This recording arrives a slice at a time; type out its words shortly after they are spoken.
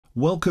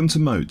Welcome to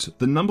Mote,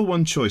 the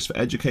 #1 choice for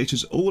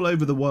educators all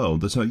over the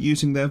world that are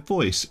using their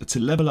voice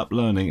to level up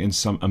learning in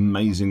some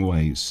amazing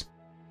ways.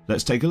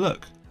 Let's take a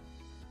look.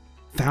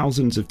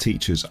 Thousands of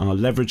teachers are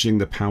leveraging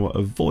the power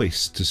of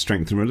voice to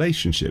strengthen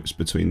relationships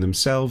between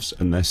themselves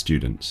and their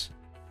students.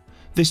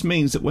 This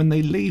means that when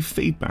they leave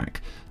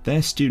feedback,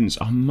 their students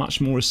are much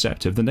more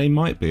receptive than they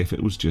might be if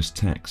it was just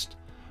text.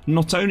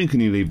 Not only can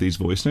you leave these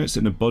voice notes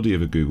in the body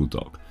of a Google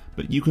Doc,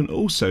 but you can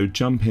also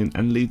jump in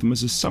and leave them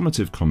as a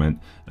summative comment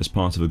as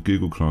part of a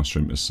Google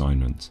Classroom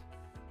assignment.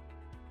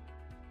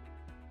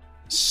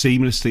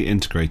 Seamlessly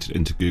integrated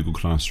into Google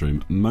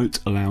Classroom, Mote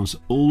allows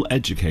all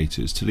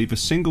educators to leave a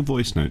single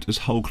voice note as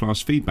whole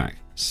class feedback,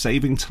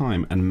 saving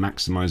time and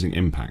maximising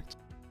impact.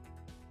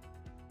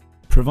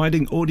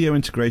 Providing audio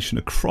integration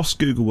across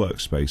Google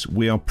Workspace,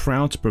 we are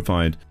proud to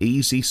provide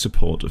easy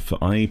support for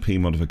IEP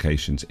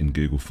modifications in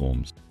Google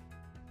Forms.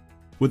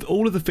 With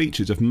all of the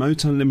features of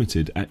Mote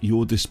Unlimited at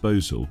your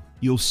disposal,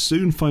 you'll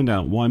soon find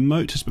out why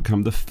Mote has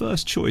become the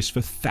first choice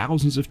for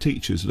thousands of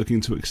teachers looking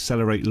to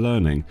accelerate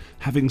learning,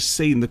 having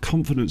seen the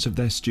confidence of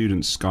their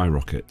students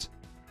skyrocket.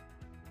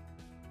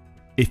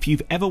 If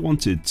you've ever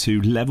wanted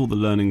to level the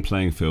learning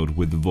playing field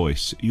with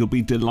voice, you'll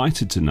be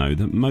delighted to know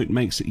that Mote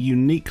makes it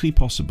uniquely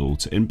possible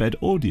to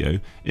embed audio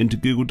into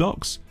Google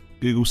Docs,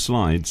 Google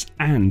Slides,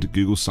 and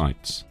Google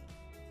Sites.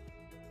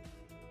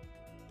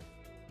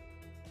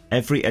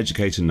 Every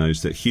educator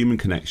knows that human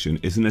connection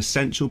is an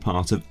essential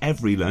part of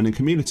every learning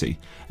community.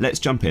 Let's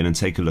jump in and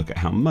take a look at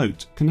how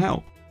Mote can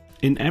help.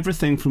 In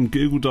everything from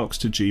Google Docs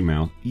to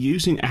Gmail,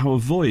 using our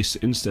voice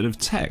instead of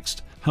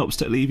text helps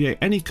to alleviate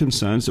any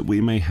concerns that we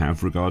may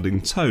have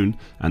regarding tone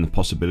and the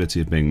possibility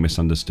of being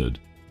misunderstood.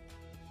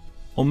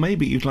 Or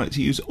maybe you'd like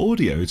to use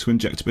audio to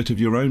inject a bit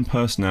of your own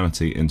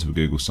personality into a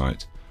Google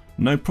site.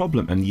 No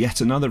problem, and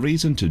yet another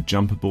reason to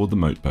jump aboard the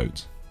Mote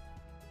boat.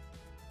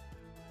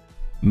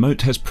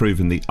 Mote has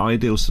proven the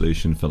ideal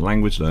solution for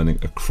language learning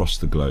across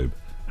the globe.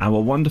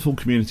 Our wonderful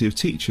community of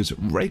teachers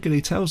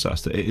regularly tells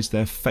us that it is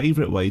their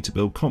favourite way to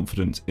build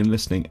confidence in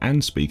listening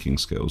and speaking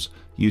skills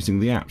using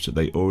the apps that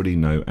they already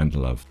know and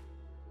love.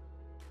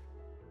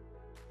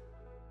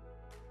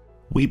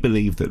 We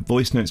believe that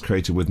voice notes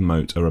created with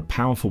Mote are a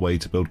powerful way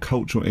to build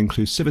cultural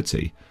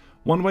inclusivity.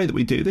 One way that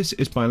we do this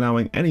is by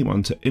allowing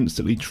anyone to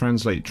instantly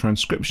translate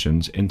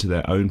transcriptions into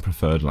their own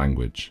preferred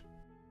language.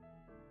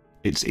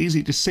 It's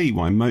easy to see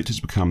why Mote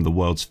has become the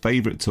world's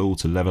favourite tool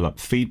to level up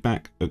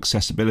feedback,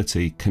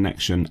 accessibility,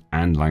 connection,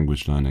 and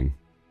language learning.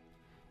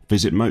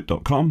 Visit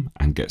mote.com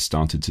and get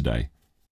started today.